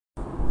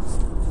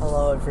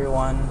Hello,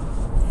 everyone.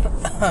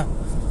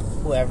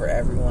 Whoever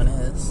everyone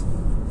is.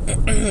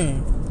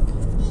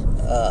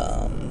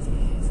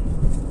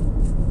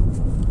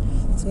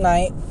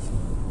 Tonight,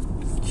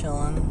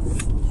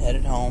 chilling,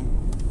 headed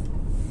home.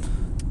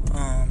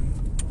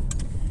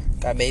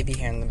 Got baby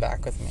here in the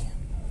back with me.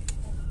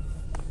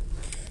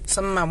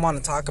 Something I want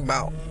to talk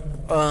about.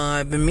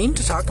 I've been meaning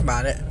to talk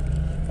about it.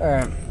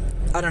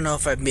 I don't know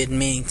if I've been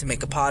meaning to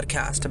make a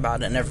podcast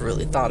about it. Never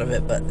really thought of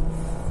it, but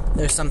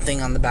there's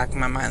something on the back of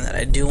my mind that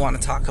I do want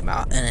to talk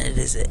about, and it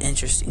is an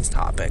interesting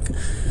topic.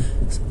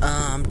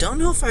 Don't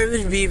know if I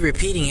would be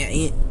repeating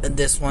it,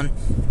 this one,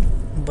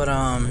 but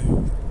I've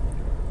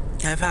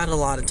had a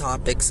lot of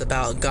topics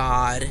about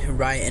God,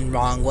 right and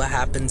wrong, what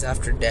happens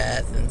after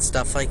death, and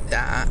stuff like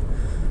that.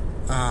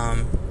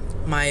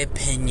 My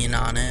opinion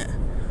on it.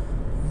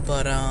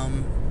 But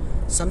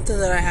something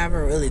that I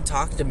haven't really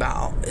talked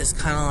about is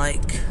kind of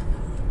like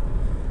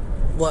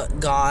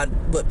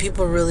what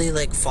people really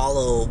like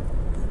follow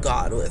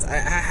God with. I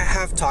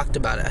have talked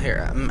about it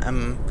here.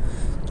 I'm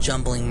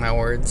jumbling my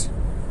words.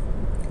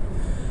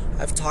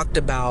 I've talked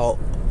about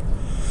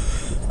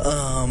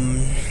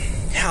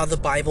how the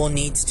Bible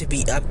needs to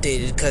be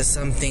updated because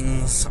some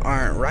things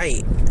aren't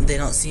right. They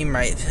don't seem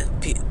right.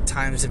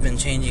 Times have been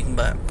changing,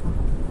 but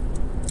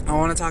I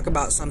want to talk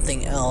about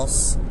something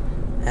else,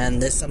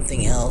 and this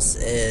something else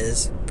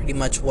is pretty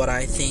much what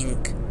I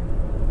think,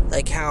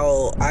 like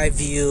how I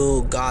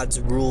view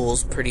God's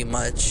rules pretty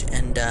much,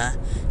 and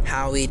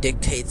how he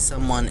dictates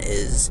someone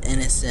is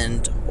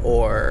innocent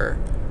or,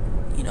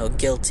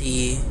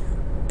 guilty,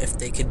 if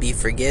they could be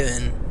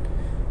forgiven.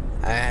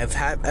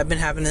 I've been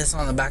having this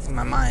on the back of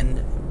my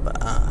mind,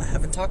 but I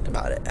haven't talked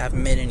about it. I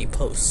haven't made any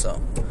posts,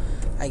 so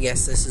I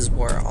guess this is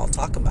where I'll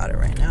talk about it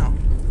right now.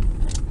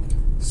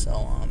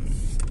 So,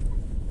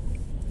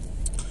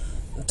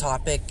 the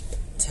topic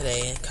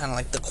today, kind of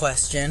like the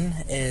question,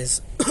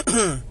 is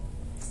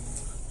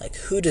like,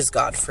 who does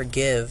God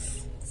forgive,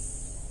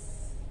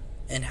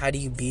 and how do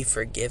you be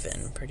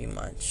forgiven, pretty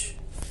much.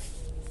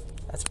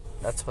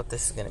 That's what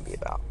this is going to be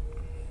about.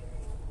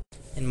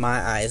 In my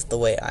eyes, the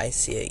way I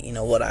see it,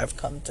 what I've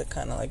come to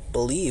kind of like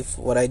believe,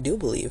 what I do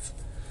believe.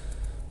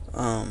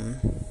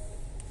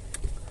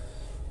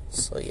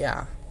 So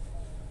yeah.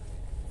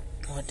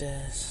 What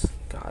does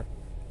God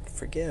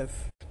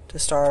forgive? To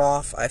start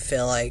off, I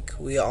feel like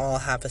we all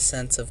have a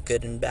sense of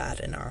good and bad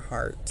in our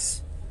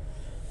hearts.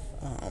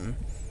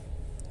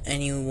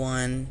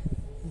 Anyone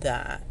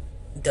that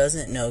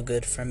doesn't know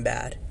good from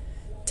bad,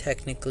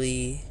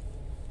 technically.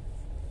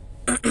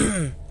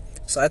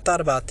 So I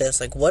thought about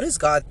this, like, what does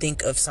God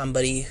think of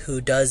somebody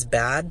who does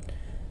bad,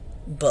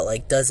 but,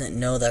 like, doesn't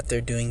know that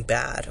they're doing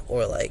bad,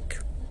 or, like,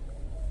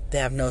 they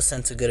have no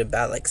sense of good and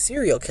bad, like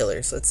serial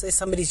killers. Let's say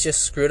somebody's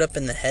just screwed up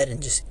in the head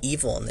and just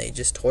evil, and they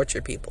just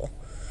torture people.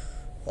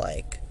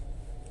 Like,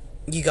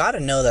 you gotta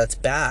know that's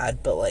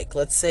bad, but, like,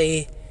 let's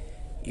say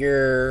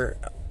you're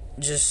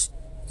just,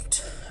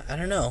 I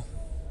don't know,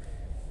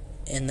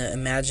 in the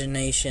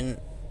imagination,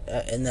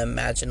 in the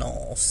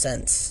imaginal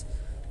sense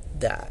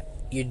that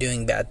you're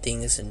doing bad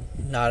things and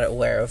not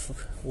aware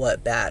of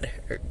what bad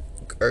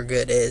or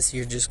good is.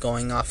 You're just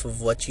going off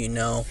of what you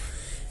know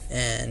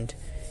and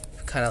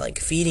kind of like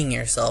feeding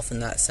yourself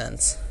in that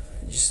sense.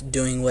 Just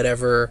doing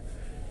whatever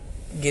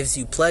gives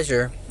you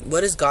pleasure.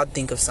 What does God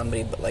think of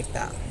somebody but like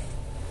that?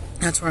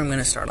 That's where I'm going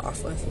to start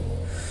off with.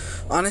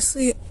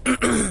 Honestly,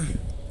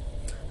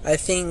 I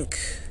think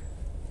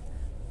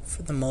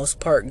for the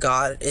most part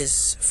God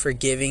is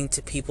forgiving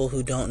to people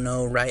who don't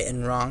know right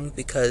and wrong,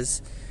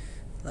 because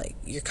like,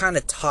 you're kind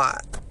of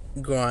taught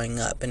growing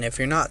up, and if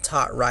you're not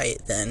taught right,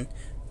 then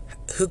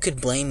who could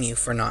blame you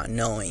for not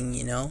knowing,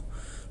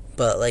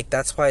 But, like,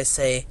 that's why I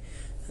say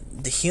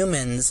the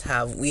humans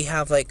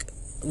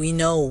we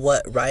know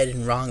what right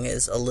and wrong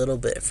is a little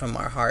bit from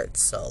our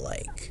hearts. So,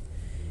 like,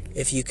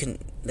 if you can,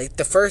 like,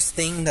 the first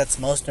thing that's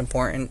most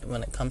important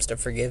when it comes to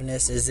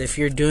forgiveness is if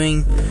you're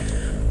doing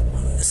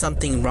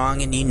something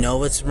wrong and you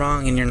know it's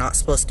wrong and you're not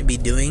supposed to be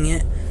doing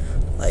it,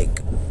 like,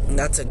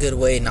 that's a good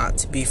way not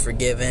to be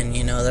forgiven,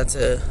 that's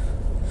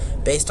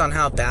based on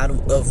how bad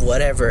of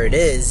whatever it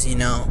is,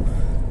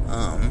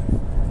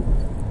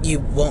 you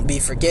won't be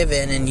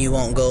forgiven and you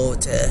won't go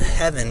to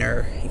heaven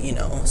or,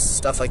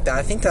 stuff like that.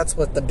 I think that's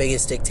what the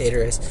biggest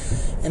dictator is.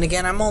 And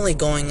again, I'm only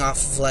going off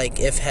of,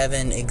 like, if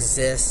heaven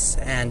exists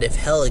and if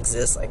hell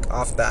exists, like,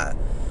 off that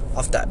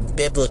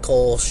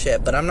biblical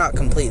shit, but I'm not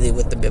completely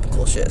with the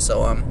biblical shit,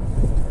 so,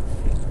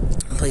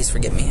 please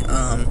forgive me.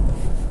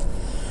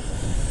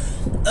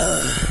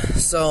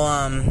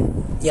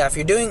 Yeah,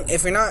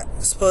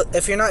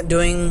 if you're not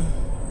doing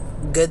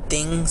good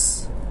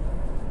things,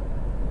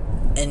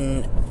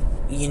 and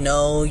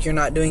you're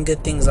not doing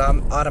good things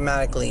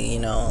automatically,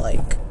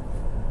 like,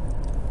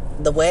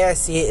 the way I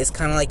see it is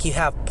kind of like you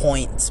have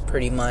points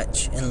pretty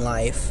much in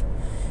life.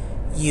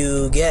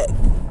 You get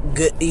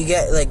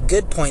like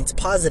good points,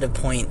 positive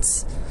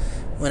points,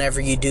 whenever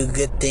you do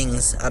good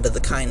things out of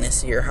the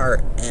kindness of your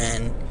heart,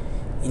 and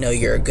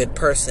you're a good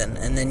person.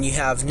 And then you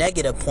have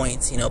negative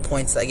points,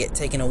 points that get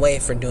taken away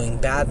for doing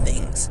bad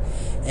things.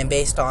 And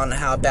based on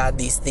how bad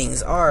these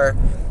things are,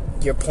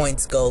 your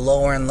points go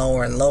lower and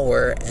lower and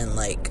lower. And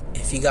like,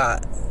 if you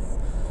got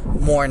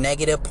more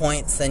negative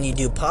points than you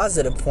do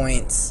positive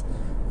points,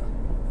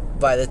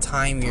 by the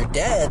time you're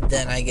dead,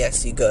 then I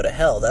guess you go to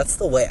hell. That's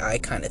the way I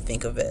kind of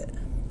think of it,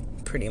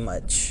 pretty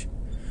much.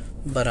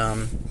 But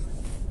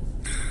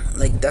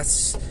like,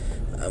 that's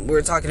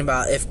we're talking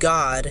about, if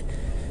God,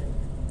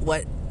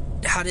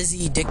 how does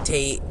he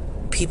dictate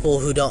people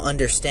who don't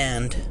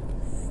understand,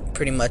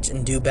 pretty much,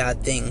 and do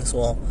bad things?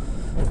 Well,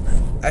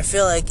 I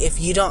feel like if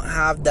you don't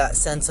have that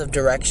sense of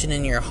direction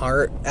in your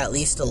heart, at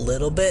least a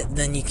little bit,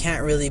 then you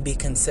can't really be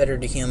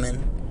considered a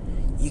human.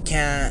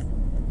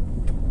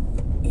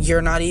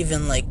 You're not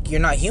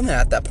human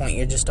at that point.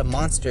 You're just a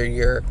monster.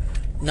 You're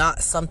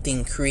not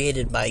something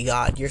created by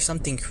God. You're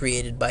something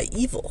created by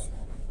evil.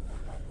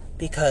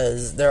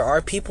 Because there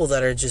are people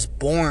that are just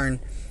born,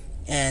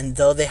 and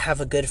though they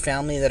have a good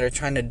family that are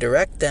trying to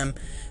direct them,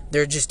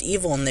 they're just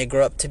evil, and they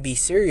grow up to be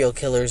serial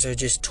killers, or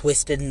just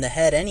twisted in the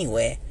head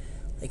anyway.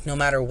 Like, no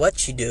matter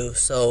what you do.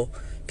 So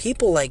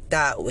people like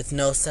that, with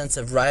no sense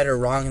of right or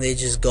wrong, they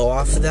just go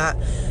off of that.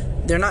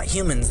 They're not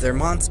humans. They're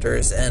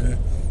monsters, and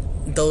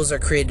those are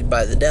created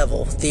by the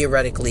devil,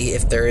 theoretically,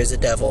 if there is a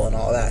devil and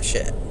all that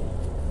shit.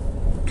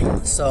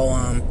 So,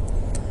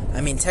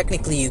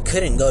 technically you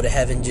couldn't go to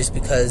heaven just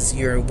because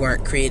you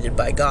weren't created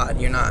by God.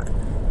 You're not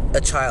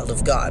a child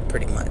of God,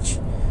 pretty much.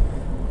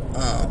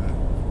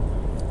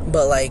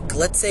 But, like,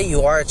 let's say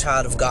you are a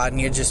child of God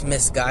and you're just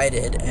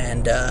misguided,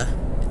 and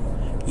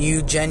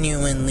you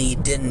genuinely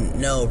didn't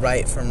know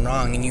right from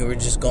wrong, and you were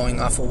just going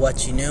off of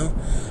what you knew.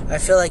 I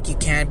feel like you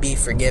can be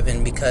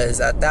forgiven,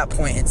 because at that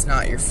point it's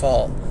not your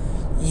fault.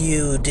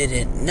 You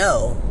didn't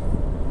know,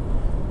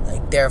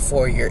 like,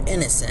 therefore you're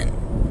innocent.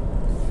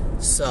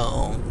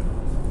 So,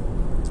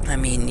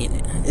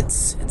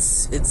 it's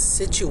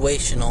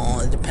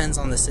situational. It depends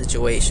on the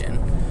situation.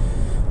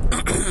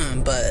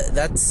 But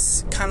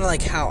that's kind of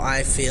like how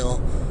I feel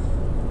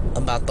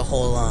about the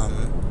whole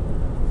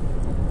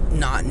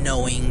not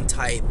knowing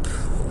type,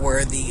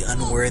 worthy,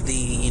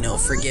 unworthy,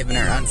 forgiven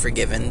or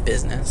unforgiven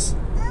business.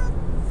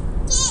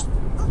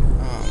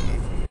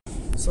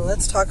 So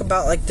let's talk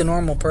about, like, the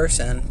normal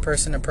person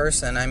to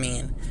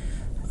person.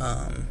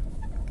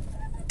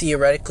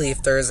 Theoretically,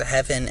 if there is a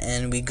heaven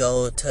and we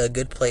go to a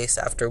good place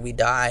after we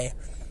die,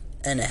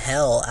 and a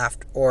hell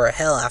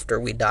after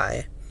we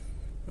die.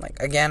 Like,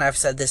 again, I've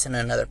said this in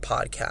another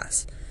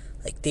podcast.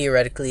 Like,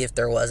 theoretically, if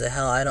there was a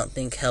hell, I don't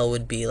think hell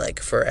would be, like,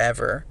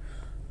 forever.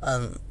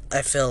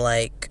 I feel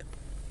like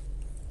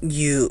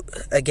you,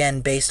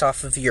 again, based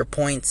off of your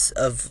points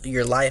of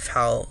your life,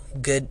 how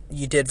good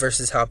you did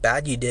versus how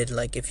bad you did.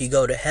 Like, if you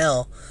go to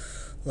hell,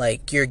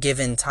 like, you're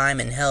given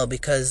time in hell,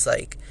 because,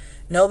 like,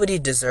 nobody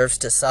deserves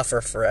to suffer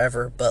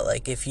forever. But,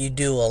 like, if you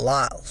do a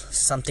lot,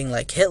 something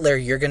like Hitler,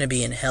 you're going to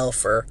be in hell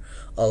for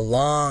a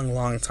long,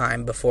 long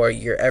time before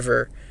you're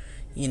ever,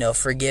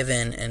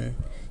 forgiven and,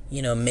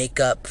 make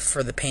up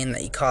for the pain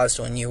that you caused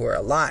when you were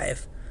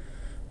alive.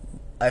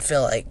 I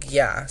feel like,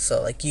 yeah,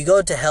 so, like, you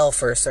go to hell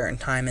for a certain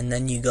time, and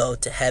then you go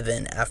to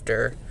heaven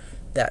after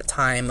that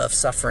time of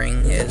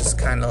suffering is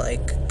kind of,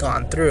 like,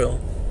 gone through.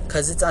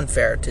 Because it's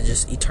unfair to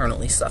just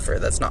eternally suffer.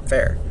 That's not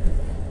fair.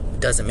 It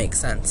doesn't make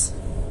sense.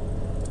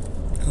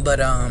 But,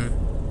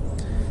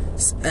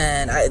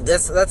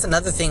 that's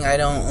another thing I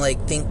don't,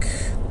 like, think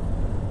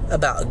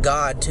about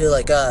God, too.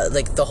 Like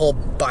the whole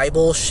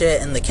Bible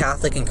shit and the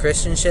Catholic and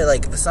Christian shit.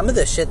 Like, some of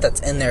the shit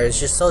that's in there is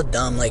just so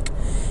dumb. Like,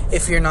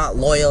 if you're not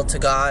loyal to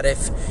God,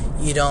 if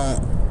you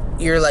don't,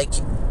 your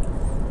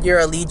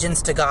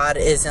allegiance to God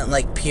isn't,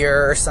 like,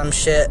 pure or some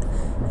shit,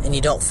 and you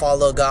don't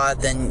follow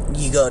God, then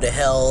you go to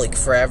hell, like,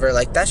 forever.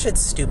 Like, that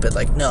shit's stupid.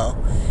 Like, no.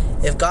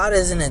 If God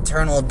is an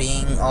eternal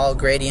being, all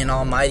great and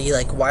almighty,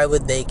 like, why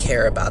would they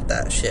care about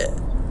that shit?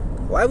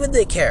 Why would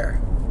they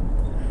care?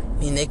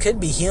 They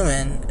could be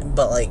human,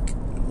 but, like,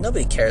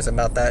 nobody cares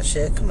about that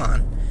shit. Come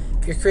on.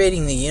 If you're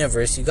creating the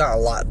universe, you got a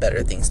lot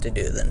better things to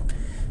do than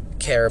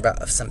care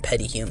about some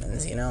petty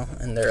humans,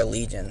 and their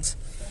allegiance.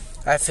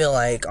 I feel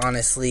like,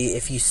 honestly,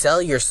 if you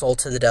sell your soul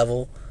to the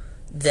devil,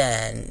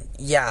 then,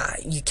 yeah,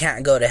 you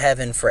can't go to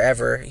heaven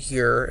forever.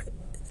 You've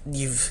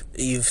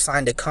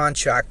signed a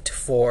contract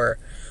for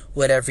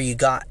whatever you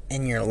got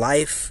in your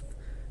life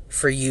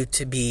for you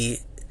to be,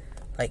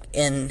 like,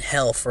 in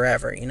hell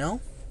forever,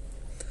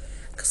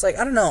 Because, like,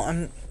 I don't know,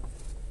 I'm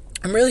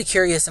really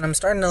curious, and I'm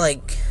starting to,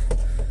 like,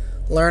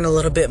 learn a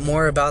little bit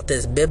more about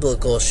this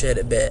biblical shit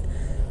a bit.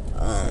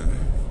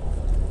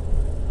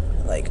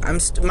 Like,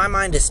 my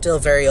mind is still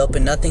very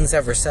open. Nothing's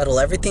ever settled.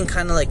 Everything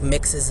kind of, like,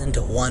 mixes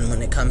into one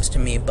when it comes to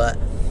me. But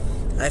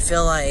I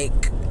feel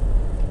like,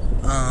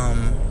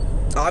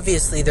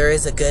 obviously there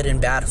is a good and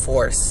bad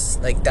force.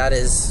 Like, that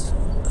is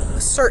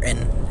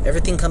certain.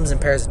 Everything comes in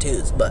pairs of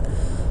twos. But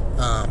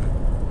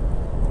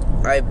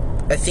I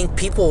think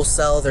people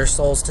sell their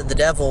souls to the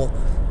devil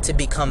to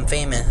become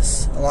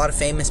famous. A lot of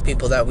famous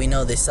people that we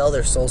know, they sell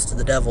their souls to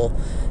the devil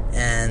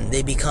and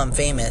they become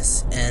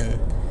famous, and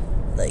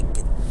Like,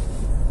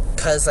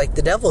 because, like,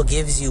 the devil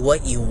gives you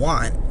what you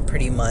want,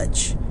 pretty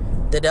much.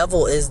 The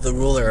devil is the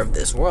ruler of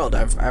this world.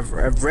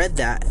 I've read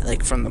that,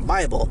 like, from the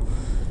Bible.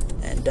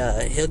 And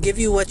he'll give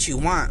you what you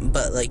want,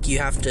 but, like, you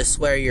have to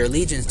swear your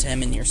allegiance to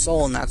him in your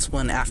soul, and that's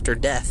when, after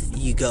death,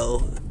 you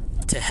go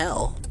to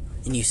hell,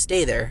 and you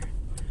stay there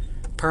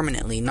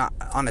permanently, not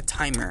on a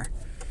timer.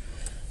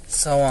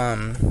 So,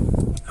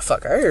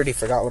 fuck, I already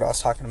forgot what I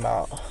was talking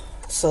about.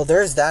 So,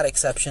 there's that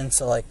exception.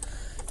 So, like,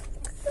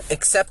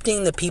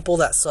 accepting the people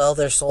that sell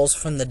their souls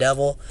from the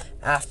devil,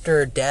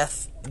 after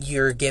death,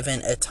 you're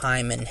given a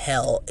time in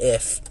hell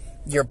if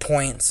your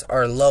points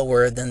are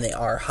lower than they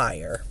are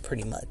higher,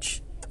 pretty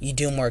much. You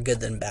do more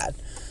good than bad.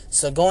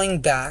 So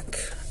going back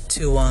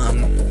to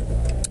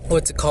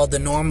the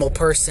normal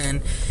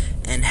person,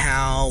 and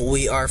how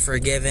we are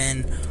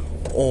forgiven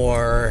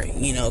or,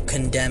 you know,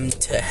 condemned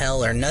to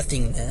hell or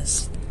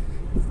nothingness,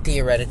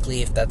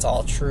 theoretically, if that's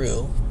all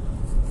true,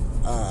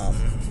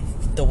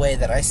 the way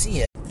that I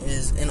see it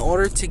is, in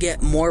order to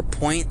get more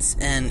points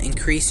and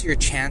increase your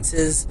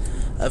chances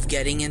of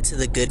getting into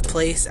the good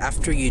place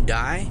after you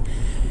die,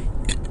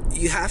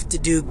 you have to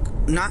do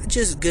not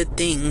just good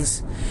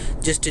things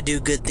just to do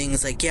good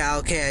things. Like, yeah,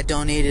 okay, I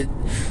donated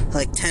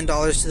like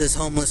 $10 to this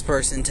homeless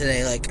person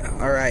today, like,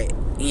 alright,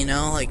 you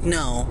know, like,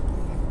 no,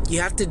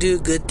 you have to do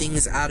good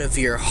things out of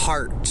your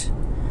heart,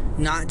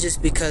 not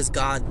just because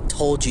God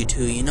told you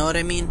to, you know what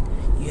I mean?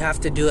 You have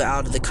to do it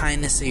out of the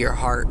kindness of your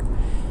heart.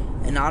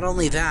 And not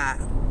only that,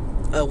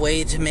 a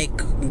way to make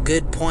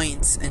good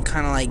points and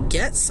kind of like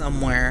get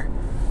somewhere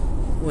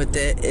with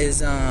it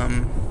is, fuck,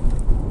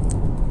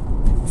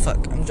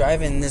 I'm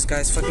driving, this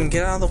guy's fucking,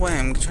 get out of the way,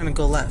 I'm trying to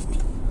go left.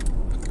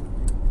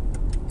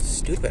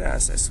 Stupid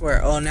ass, I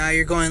swear. Oh, now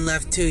you're going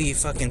left too, you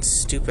fucking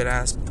stupid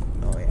ass.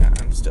 Oh yeah,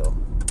 I'm still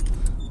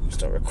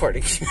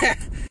recording.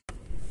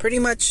 Pretty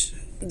much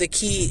the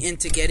key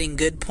into getting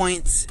good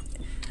points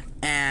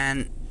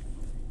and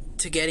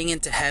to getting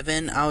into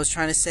heaven, I was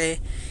trying to say,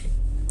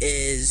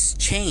 is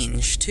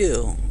change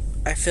too.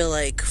 I feel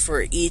like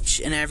for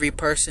each and every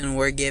person,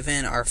 we're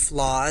given our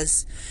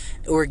flaws,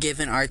 we're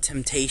given our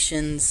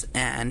temptations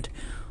and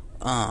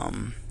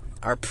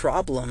our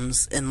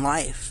problems in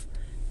life,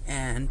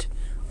 and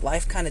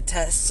life kind of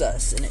tests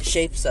us and it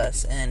shapes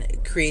us and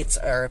it creates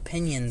our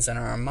opinions and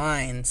our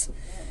minds.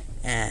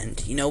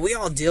 And, you know, we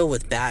all deal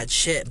with bad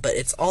shit, but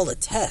it's all a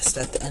test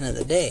at the end of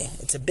the day.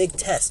 It's a big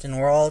test, and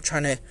we're all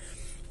trying to,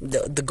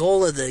 the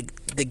goal of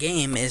the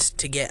game is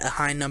to get a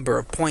high number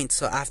of points,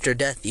 so after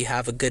death you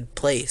have a good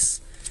place.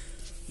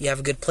 You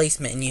have a good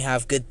placement and you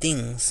have good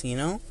things, you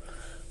know?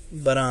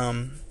 But,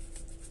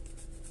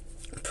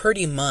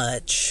 pretty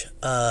much,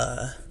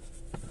 fuck,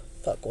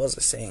 what was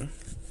I saying?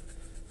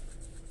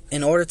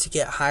 In order to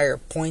get higher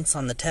points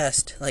on the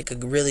test, like, a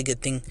really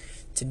good thing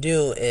to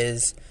do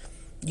is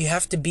you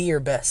have to be your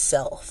best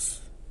self.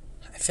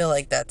 I feel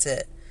like that's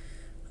it.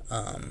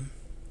 What's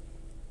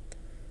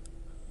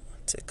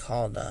it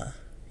called?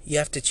 You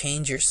have to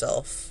change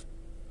yourself.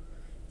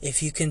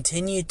 If you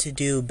continue to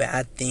do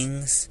bad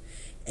things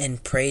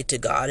and pray to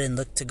God and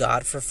look to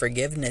God for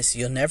forgiveness,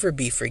 you'll never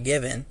be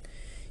forgiven.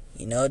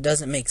 You know, it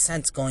doesn't make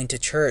sense going to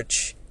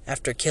church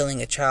after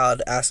killing a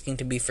child, asking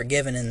to be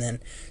forgiven, and then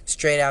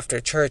straight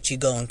after church you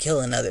go and kill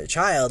another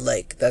child.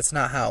 Like, that's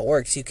not how it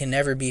works. You can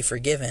never be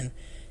forgiven,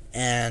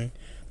 and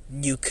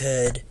you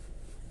could,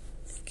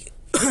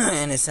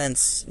 in a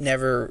sense,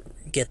 never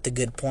get the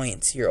good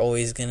points. You're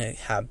always gonna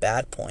have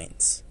bad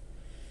points.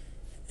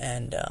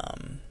 And,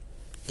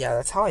 yeah,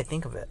 that's how I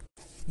think of it.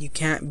 You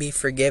can't be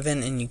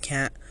forgiven, and you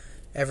can't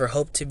ever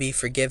hope to be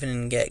forgiven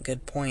and get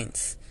good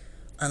points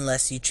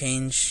unless you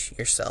change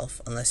yourself.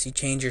 Unless you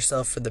change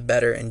yourself for the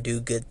better and do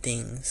good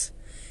things.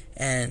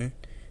 And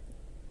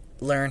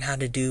learn how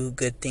to do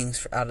good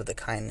things out of the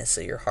kindness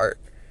of your heart.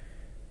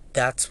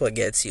 That's what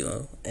gets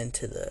you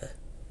into the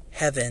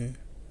heaven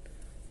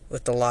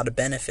with a lot of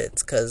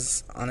benefits.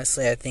 Because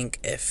honestly, I think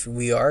if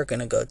we are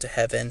going to go to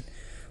heaven,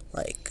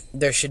 like,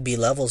 there should be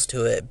levels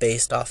to it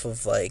based off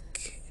of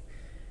like,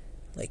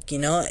 you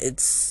know,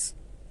 it's,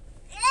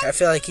 I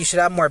feel like you should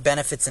have more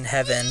benefits in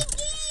heaven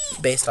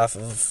based off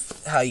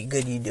of how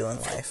good you do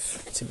in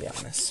life, to be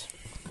honest.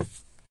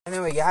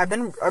 Anyway, yeah, I've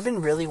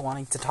been really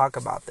wanting to talk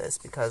about this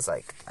because,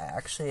 like, I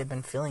actually have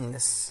been feeling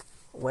this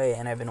way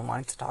and I've been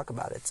wanting to talk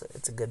about it.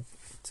 It's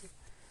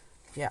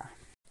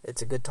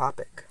a good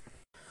topic.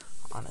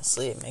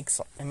 Honestly, it makes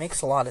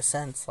a lot of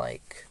sense.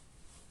 Like,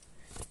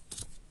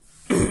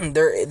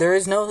 there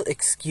is no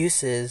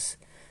excuses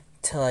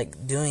to,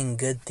 like, doing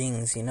good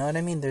things, you know what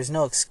I mean? There's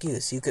no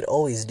excuse. You could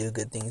always do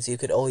good things. You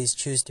could always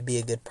choose to be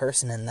a good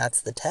person, and that's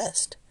the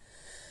test.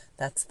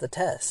 That's the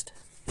test.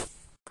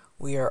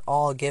 We are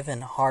all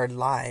given hard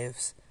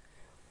lives.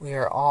 We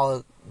are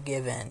all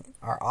given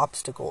our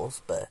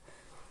obstacles, but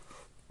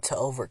to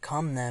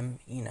overcome them,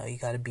 you know, you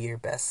gotta be your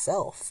best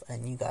self,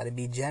 and you gotta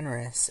be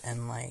generous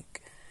and,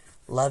 like,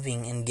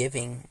 loving and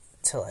giving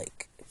to,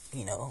 like,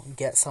 you know,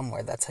 get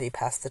somewhere. That's how you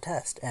pass the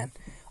test. And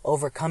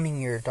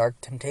overcoming your dark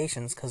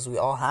temptations, because we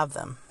all have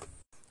them.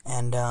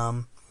 And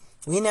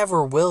we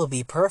never will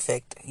be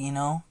perfect, you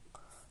know.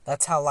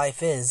 That's how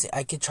life is.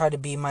 I could try to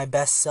be my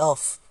best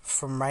self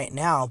from right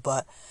now,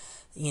 but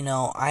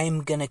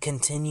I'm going to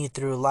continue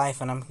through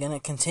life, and I'm going to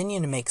continue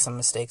to make some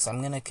mistakes. I'm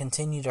going to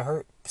continue to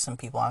hurt some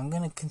people. I'm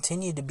going to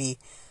continue to be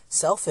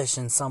selfish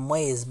in some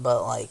ways,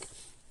 but like,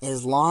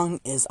 as long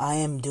as I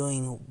am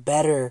doing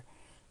better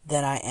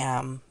than I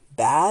am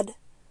bad,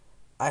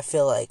 I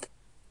feel like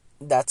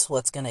that's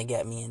what's going to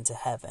get me into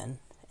heaven.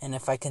 And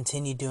if I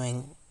continue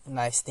doing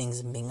nice things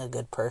and being a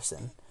good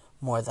person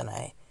more than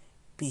I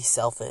be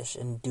selfish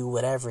and do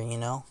whatever,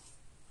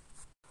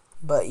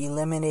 But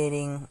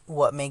eliminating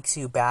what makes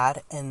you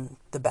bad and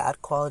the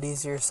bad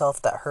qualities of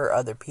yourself that hurt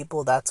other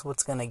people, that's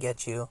what's going to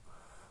get you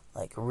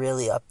like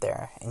really up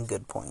there in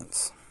good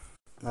points.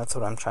 That's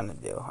what I'm trying to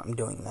do. I'm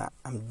doing that.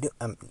 I've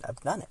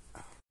done it.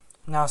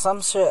 Now,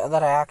 some shit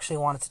that I actually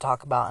wanted to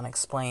talk about and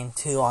explain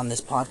too on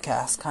this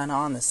podcast, kind of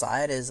on the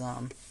side, is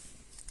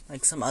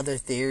like some other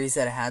theories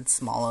that I had,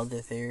 small other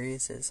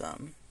theories, is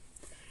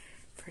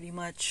pretty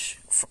much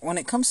when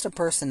it comes to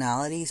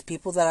personalities,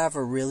 people that have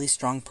a really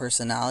strong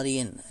personality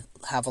and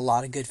have a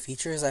lot of good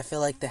features, I feel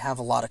like they have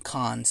a lot of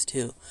cons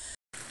too.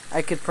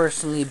 I could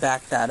personally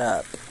back that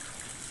up.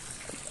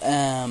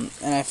 And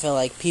I feel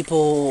like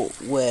people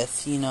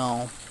with,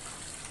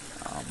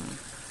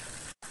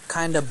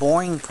 kind of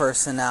boring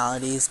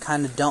personalities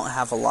kind of don't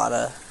have a lot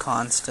of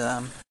cons to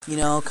them.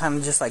 Kind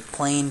of just like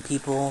plain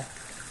people.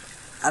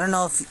 I don't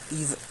know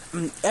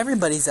if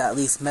everybody's at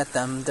least met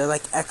them. They're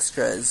like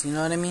extras, you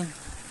know what I mean?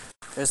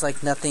 There's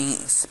like nothing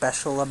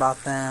special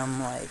about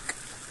them,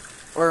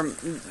 or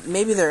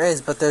maybe there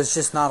is, but there's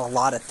just not a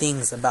lot of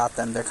things about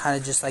them. They're kind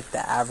of just like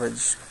the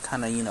average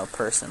kind of,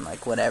 person,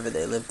 like whatever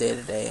they live day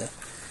to day,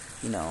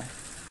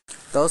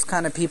 Those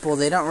kind of people,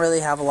 they don't really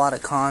have a lot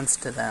of cons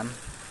to them.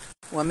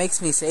 What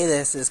makes me say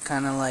this is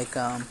kind of like,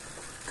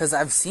 because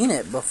I've seen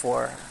it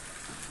before.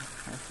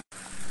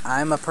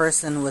 I'm a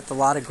person with a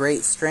lot of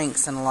great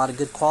strengths and a lot of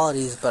good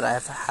qualities, but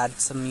I've had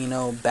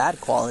some, bad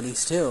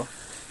qualities too.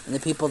 And the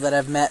people that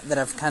I've met that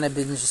have kind of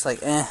been just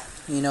like,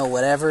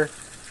 whatever,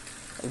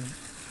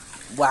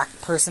 whack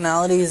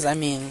personalities, I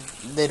mean,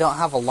 they don't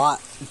have a lot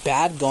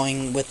bad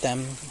going with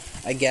them,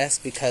 I guess,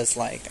 because,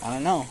 like, I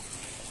don't know,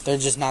 they're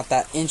just not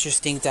that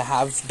interesting to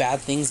have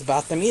bad things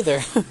about them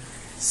either.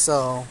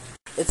 So,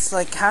 it's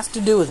like, has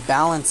to do with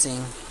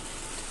balancing.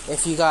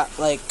 If you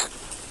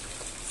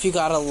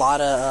got a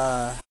lot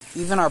of,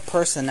 even our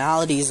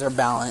personalities are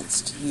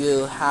balanced.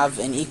 You have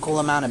an equal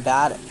amount of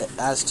bad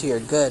as to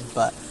your good,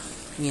 but,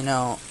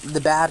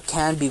 the bad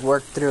can be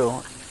worked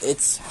through.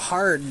 It's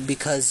hard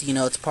because,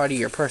 it's part of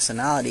your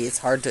personality. It's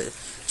hard to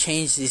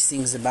change these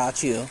things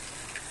about you.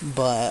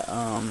 But,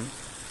 I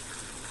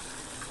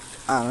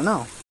don't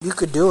know. You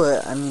could do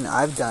it. I mean,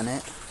 I've done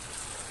it.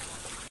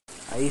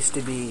 I used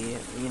to be,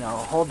 a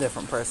whole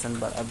different person,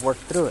 but I've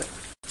worked through it.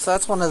 So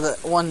that's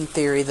one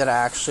theory that I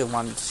actually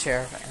wanted to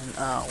share.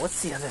 And,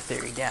 what's the other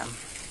theory? Damn.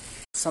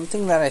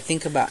 Something that I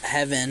think about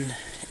heaven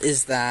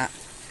is that,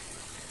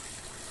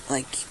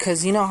 like,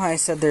 because you know how I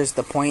said there's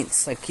the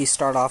points, like, you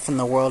start off in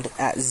the world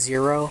at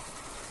 0,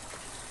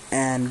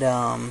 and,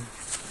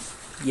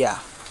 yeah,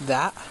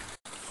 that,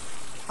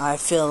 I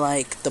feel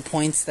like the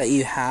points that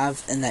you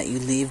have and that you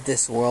leave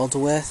this world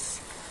with,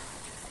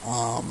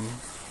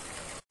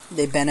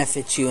 they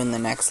benefit you in the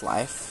next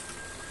life,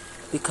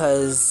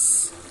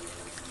 because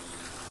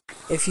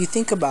if you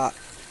think about,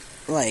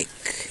 like,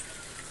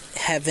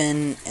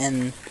 heaven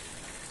and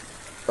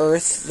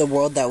earth, the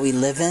world that we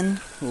live in,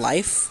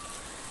 life,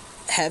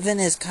 heaven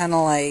is kind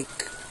of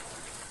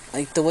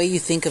like the way you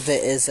think of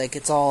it is like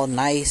it's all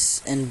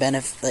nice and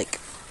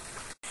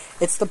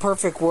it's the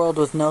perfect world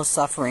with no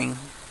suffering,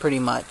 pretty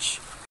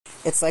much.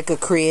 It's like a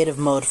creative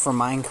mode for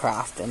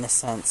Minecraft in a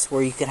sense,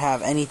 where you could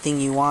have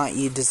anything you want,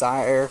 you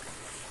desire,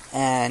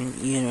 and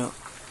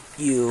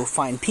you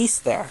find peace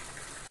there.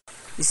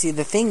 You see,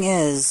 the thing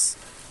is,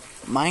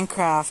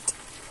 Minecraft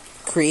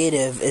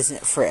creative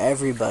isn't for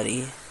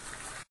everybody.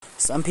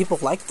 Some people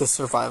like the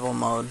survival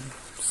mode.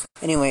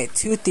 Anyway,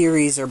 2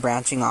 theories are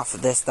branching off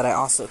of this that I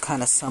also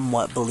kind of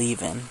somewhat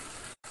believe in.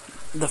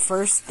 The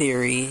first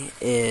theory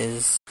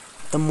is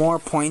the more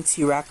points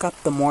you rack up,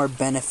 the more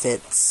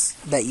benefits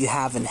that you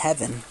have in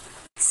heaven.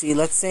 See,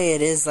 let's say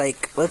it is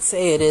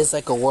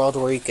like a world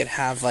where you could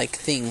have like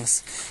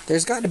things.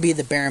 There's got to be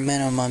the bare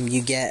minimum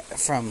you get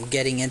from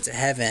getting into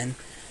heaven.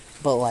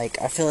 But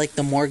like, I feel like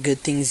the more good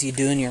things you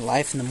do in your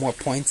life and the more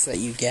points that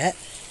you get,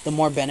 the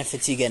more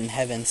benefits you get in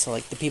heaven. So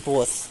like the people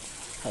with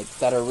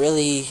that are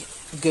really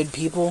good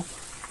people,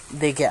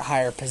 they get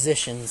higher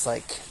positions.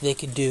 Like they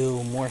could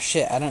do more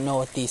shit. I don't know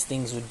what these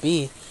things would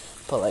be,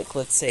 but like,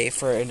 let's say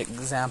for an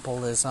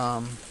example is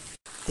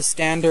the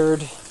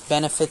standard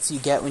benefits you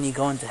get when you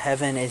go into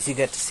heaven is you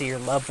get to see your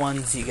loved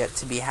ones, you get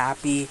to be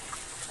happy,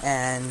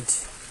 and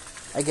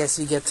I guess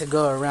you get to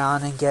go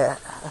around and get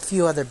a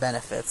few other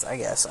benefits, I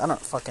guess. I don't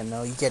fucking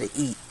know. You get to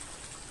eat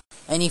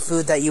any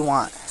food that you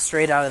want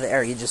straight out of the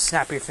air. You just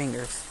snap your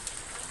fingers.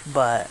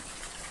 But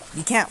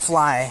you can't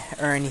fly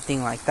or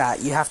anything like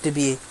that. You have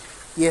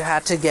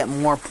to get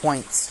more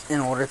points in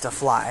order to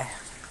fly.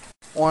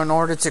 or in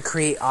order to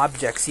create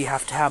objects, you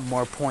have to have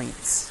more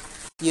points.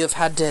 You have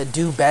had to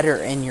do better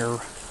in your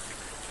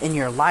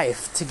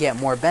life to get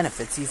more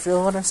benefits. You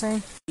feel what I'm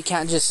saying? You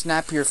can't just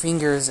snap your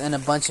fingers and a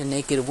bunch of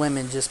naked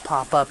women just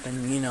pop up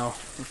and,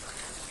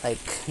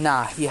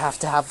 nah, you have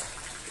to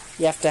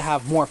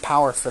have more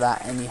power for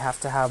that, and you have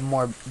to have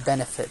more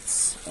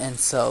benefits. And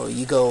so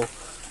you go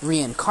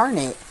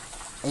reincarnate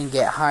and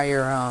get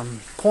higher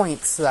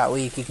points, so that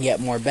way you can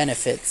get more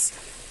benefits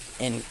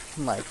in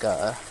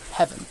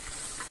heaven.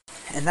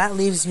 And that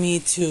leaves me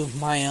to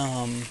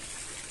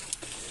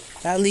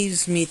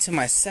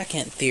my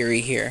second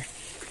theory here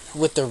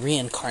with the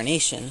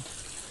reincarnation.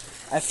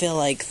 I feel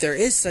like there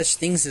is such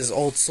things as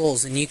old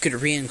souls, and you could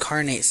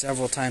reincarnate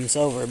several times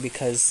over,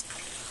 because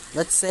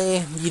let's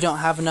say you don't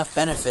have enough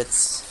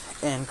benefits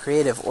in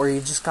creative, or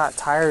you just got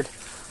tired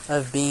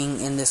of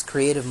being in this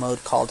creative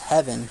mode called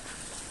heaven,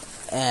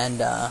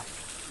 and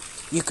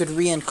you could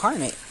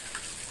reincarnate.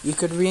 You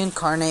could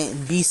reincarnate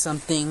and be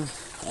something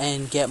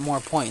and get more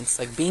points.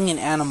 Like being an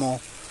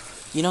animal,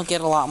 you don't get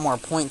a lot more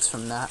points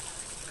from that,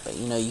 but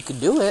you could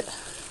do it.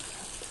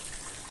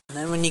 And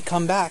then when you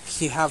come back,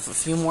 you have a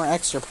few more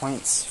extra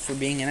points for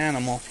being an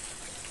animal.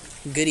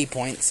 Goodie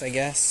points, I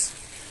guess.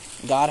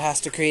 God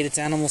has to create its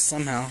animals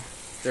somehow.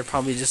 They're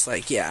probably just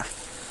like, yeah,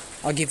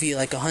 I'll give you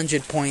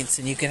 100 points,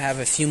 and you can have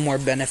a few more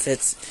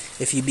benefits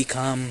if you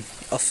become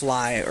a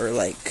fly, or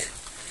like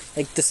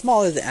the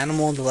smaller the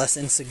animal, the less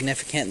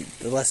insignificant,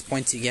 the less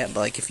points you get.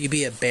 But if you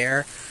be a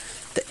bear,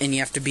 and you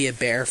have to be a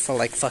bear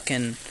for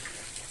fucking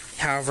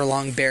however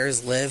long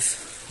bears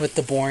live with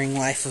the boring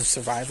life of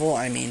survival,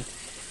 I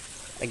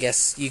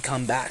guess you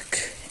come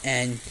back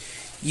and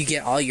you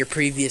get all your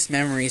previous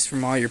memories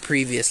from all your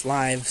previous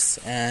lives,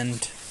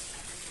 and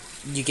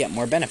you get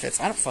more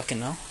benefits. I don't fucking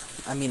know.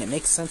 It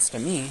makes sense to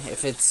me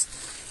if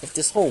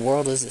this whole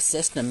world is a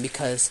system,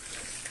 because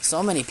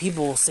so many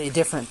people say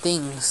different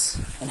things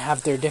and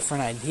have their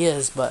different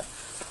ideas, but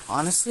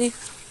honestly,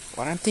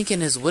 what I'm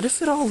thinking is, what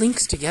if it all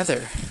links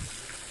together?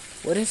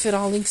 What if it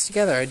all links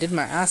together? I did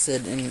my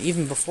acid, and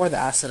even before the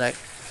acid,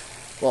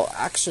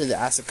 actually the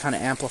acid kind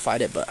of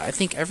amplified it, but I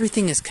think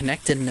everything is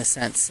connected in a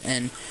sense,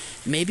 and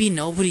maybe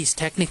nobody's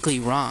technically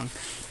wrong.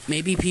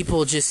 Maybe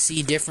people just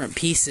see different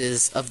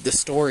pieces of the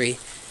story,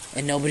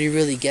 and nobody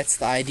really gets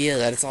the idea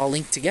that it's all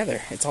linked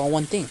together. It's all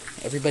one thing.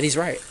 Everybody's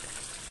right.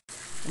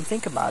 And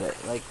think about it.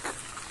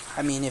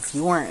 If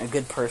you weren't a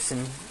good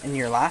person in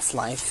your last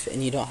life,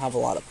 and you don't have a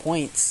lot of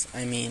points,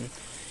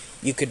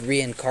 you could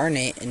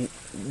reincarnate and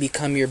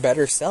become your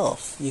better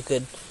self. You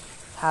could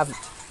have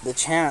the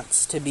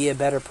chance to be a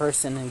better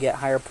person and get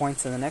higher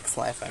points in the next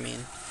life.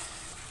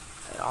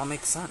 It all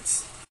makes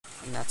sense.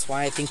 And that's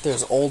why I think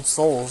there's old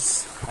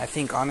souls. I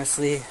think,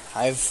 honestly,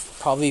 I've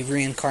probably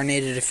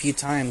reincarnated a few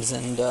times,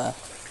 and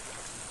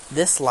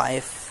this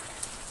life,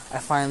 I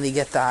finally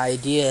get the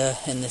idea,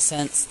 in the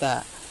sense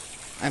that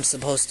I'm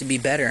supposed to be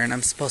better, and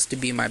I'm supposed to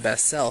be my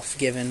best self,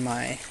 given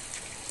my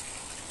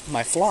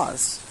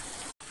flaws.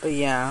 But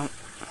yeah,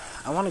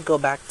 I want to go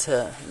back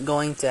to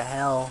going to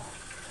hell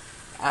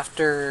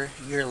after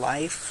your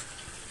life.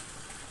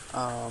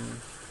 I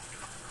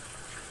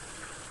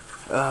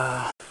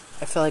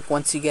feel like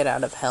once you get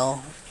out of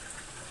hell,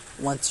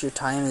 once your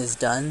time is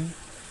done,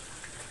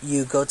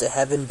 you go to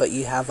heaven, but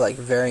you have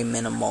very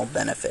minimal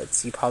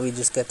benefits. You probably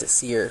just get to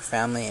see your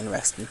family and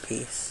rest in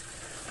peace.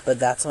 But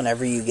that's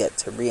whenever you get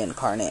to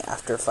reincarnate,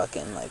 after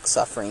fucking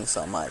suffering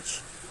so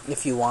much.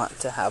 If you want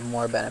to have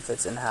more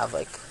benefits and have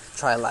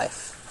try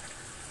life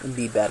and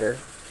be better.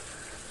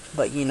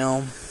 But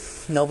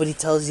nobody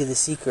tells you the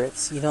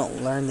secrets. You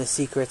don't learn the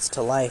secrets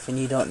to life, and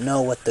you don't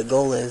know what the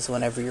goal is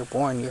whenever you're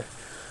born. Your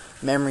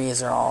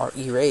memories are all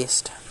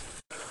erased.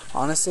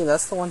 Honestly,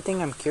 that's the one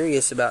thing I'm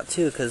curious about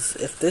too, because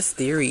if this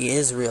theory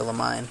is real of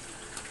mine,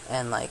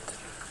 and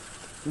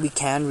we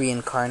can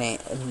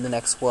reincarnate in the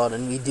next world,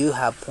 and we do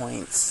have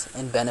points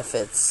and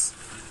benefits,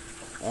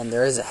 and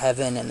there is a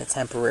heaven and a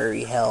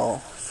temporary hell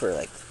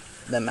for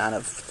the amount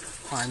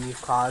of harm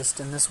you've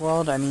caused in this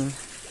world,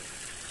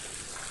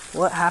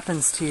 what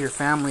happens to your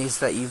families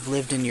that you've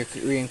lived in your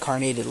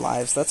reincarnated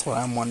lives? That's what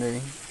I'm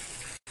wondering.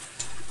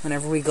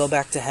 Whenever we go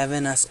back to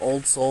heaven, us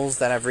old souls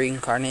that have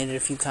reincarnated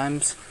a few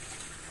times,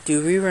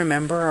 do we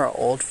remember our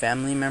old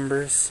family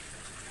members?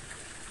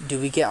 Do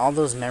we get all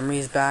those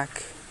memories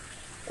back?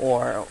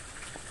 Or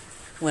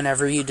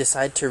whenever you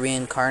decide to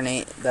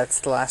reincarnate, that's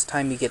the last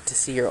time you get to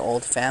see your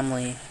old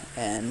family,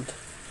 and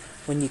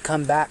when you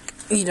come back,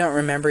 you don't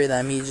remember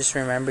them, you just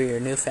remember your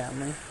new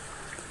family.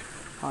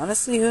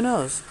 Honestly, who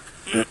knows?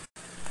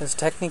 Because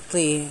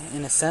technically,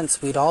 in a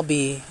sense, we'd all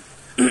be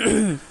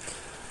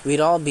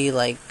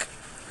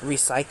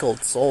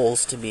recycled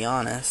souls, to be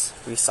honest.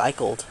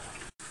 Recycled.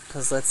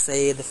 Because let's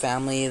say the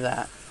family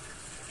that,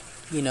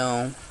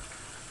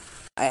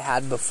 I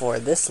had before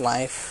this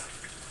life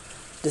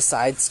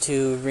decides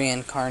to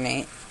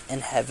reincarnate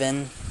in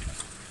heaven.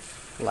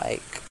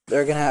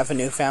 They're gonna have a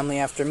new family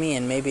after me,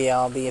 and maybe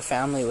I'll be a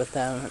family with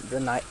them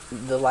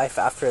the life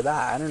after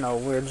that. I don't know.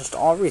 We're just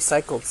all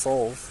recycled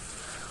souls.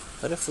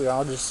 What if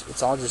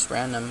it's all just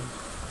random?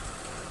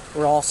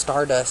 we're all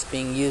stardust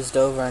being used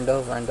over and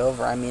over and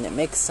over. I mean, it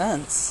makes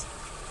sense.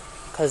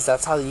 Because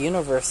that's how the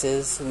universe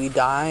is. We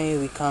die,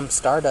 we become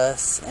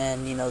stardust,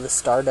 and, you know, the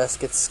stardust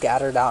gets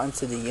scattered out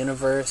into the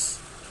universe.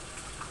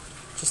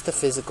 Just the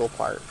physical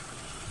part.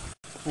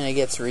 And it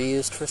gets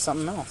reused for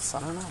something else.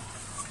 I don't know.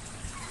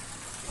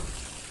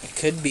 It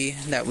could be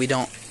that we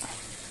don't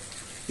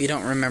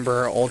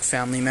remember our old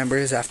family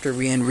members after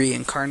we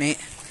reincarnate.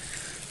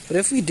 But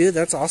if we do,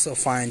 that's also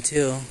fine,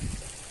 too.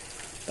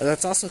 But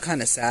that's also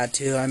kind of sad,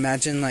 too. I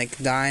imagine, like,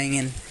 dying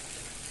and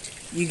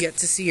you get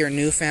to see your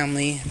new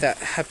family that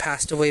have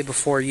passed away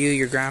before you,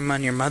 your grandma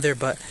and your mother,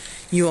 but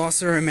you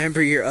also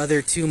remember your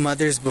other two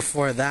mothers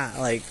before that.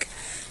 Like,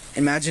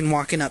 imagine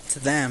walking up to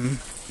them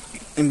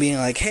and being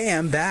like, "Hey,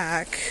 I'm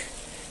back."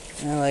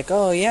 And they're like,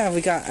 "Oh yeah,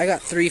 I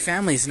got 3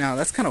 families now."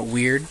 That's kind of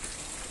weird.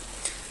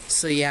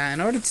 So yeah,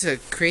 in order to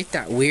create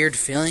that weird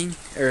feeling,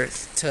 or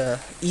to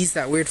ease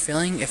that weird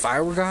feeling, if I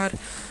were God,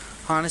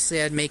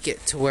 honestly, I'd make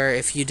it to where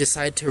if you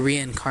decide to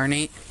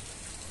reincarnate,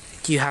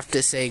 you have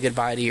to say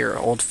goodbye to your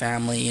old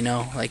family, you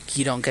know? Like,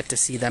 you don't get to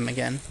see them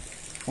again.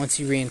 Once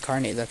you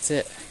reincarnate, that's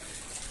it.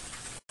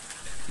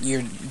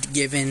 You're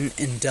given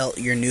and dealt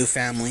your new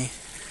family,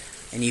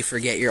 and you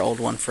forget your old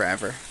one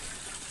forever.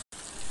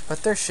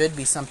 But there should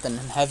be something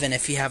in heaven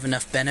if you have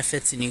enough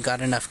benefits and you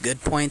got enough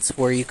good points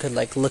where you could,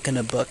 like, look in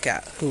a book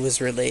at who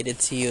was related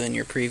to you in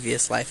your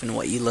previous life and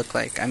what you look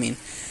like. I mean,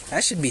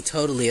 that should be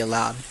totally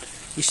allowed.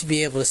 You should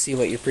be able to see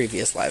what your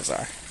previous lives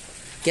are.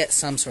 Get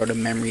some sort of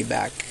memory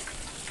back.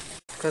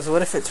 Because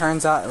what if it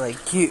turns out,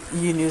 like, you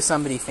knew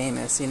somebody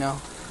famous, you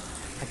know?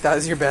 Like, that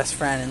was your best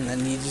friend, and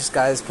then you just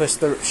guys push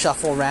the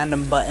shuffle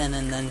random button,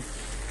 and then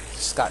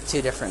just got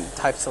 2 different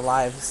types of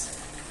lives.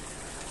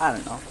 I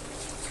don't know.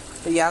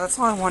 But yeah, that's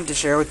all I wanted to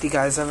share with you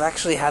guys. I've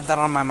actually had that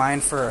on my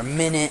mind for a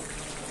minute,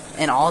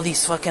 and all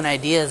these fucking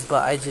ideas,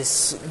 but I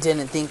just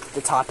didn't think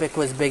the topic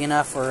was big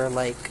enough or,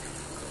 like,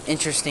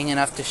 interesting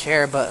enough to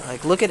share. But,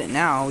 like, look at it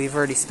now. We've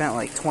already spent,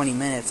 like, 20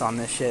 minutes on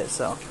this shit,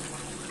 so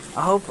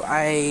I hope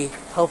I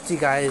helped you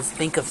guys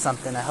think of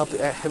something. I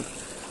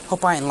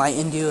hope I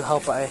enlightened you.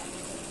 Hope I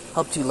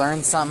helped you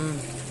learn something.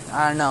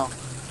 I don't know.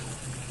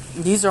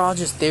 These are all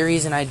just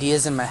theories and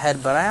ideas in my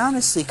head, but I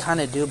honestly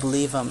kind of do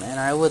believe them, and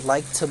I would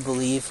like to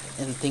believe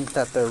and think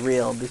that they're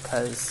real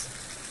because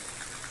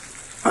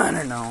I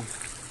don't know.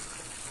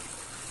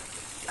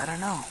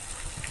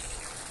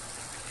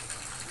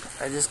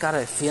 I just got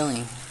a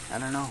feeling. I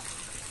don't know.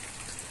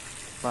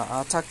 But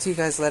I'll talk to you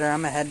guys later.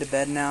 I'm gonna head to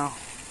bed now.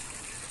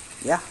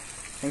 Yeah,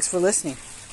 thanks for listening.